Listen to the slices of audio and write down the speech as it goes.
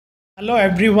Hello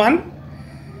everyone.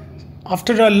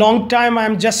 After a long time,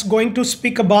 I'm just going to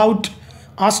speak about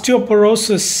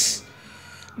osteoporosis.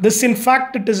 This, in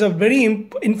fact, it is a very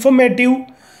informative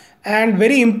and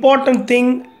very important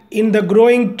thing in the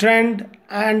growing trend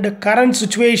and current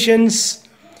situations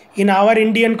in our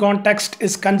Indian context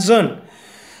is concerned.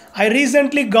 I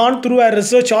recently gone through a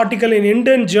research article in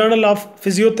Indian Journal of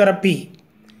Physiotherapy,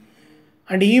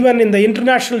 and even in the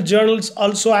international journals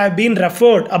also I have been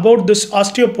referred about this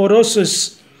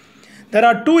osteoporosis. There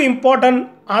are two important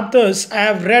authors I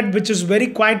have read which is very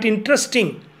quite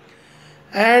interesting,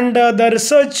 and the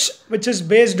research which is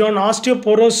based on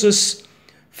osteoporosis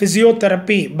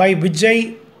physiotherapy by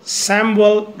Vijay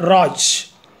Samuel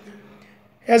Raj.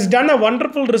 He has done a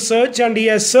wonderful research and he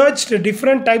has searched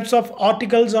different types of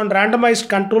articles on randomized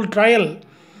control trial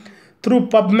through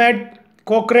PubMed,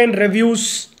 Cochrane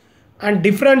reviews, and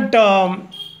different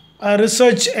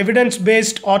research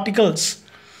evidence-based articles.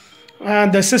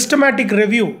 The systematic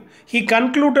review, he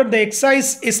concluded the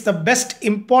exercise is the best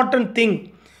important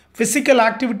thing. Physical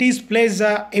activities plays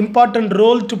an important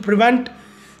role to prevent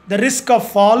the risk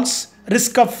of falls,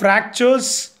 risk of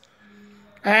fractures,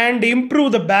 and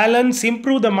improve the balance,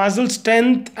 improve the muscle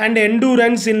strength and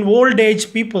endurance in old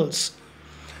age peoples.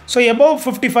 So above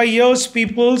 55 years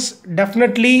peoples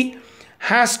definitely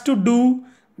has to do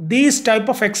these type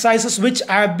of exercises which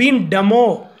have been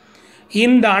demo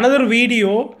in the another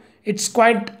video. It's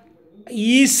quite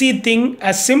easy thing,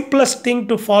 a simplest thing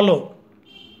to follow.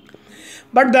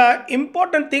 But the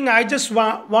important thing I just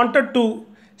wanted to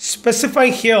specify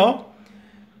here,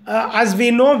 as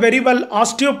we know very well,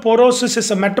 osteoporosis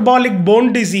is a metabolic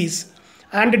bone disease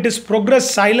and it is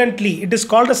progressed silently. It is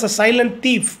called as a silent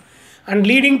thief and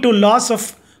leading to loss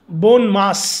of bone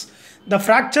mass. The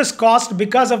fractures caused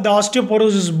because of the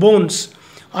osteoporosis bones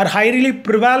are highly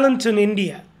prevalent in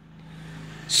India.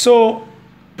 So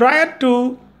prior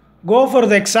to go for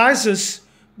the exercises,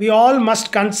 we all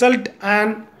must consult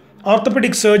an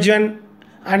orthopedic surgeon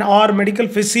and or medical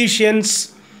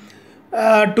physicians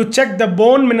to check the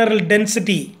bone mineral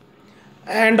density,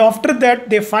 and after that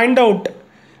they find out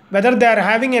whether they are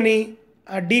having any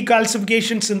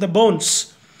decalcifications in the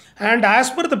bones, and as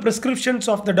per the prescriptions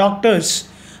of the doctors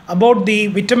about the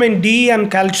vitamin D and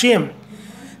calcium,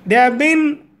 they have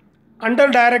been under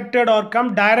directed or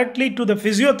come directly to the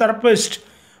physiotherapist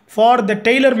for the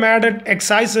tailor-made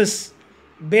exercises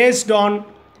based on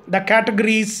the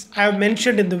categories I have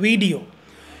mentioned in the video.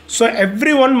 So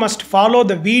everyone must follow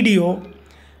the video,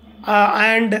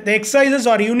 and the exercises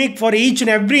are unique for each and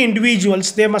every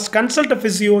individuals. They must consult a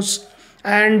physios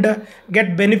and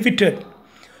get benefited.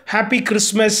 Happy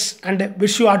Christmas and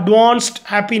wish you advanced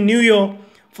Happy New Year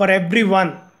for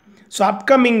everyone. So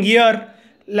upcoming year,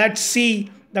 let's see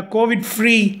the COVID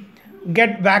free,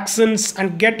 get vaccines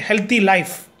and get healthy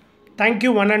life. Thank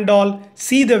you one and all.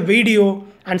 See the video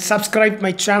and subscribe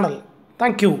my channel.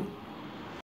 Thank you.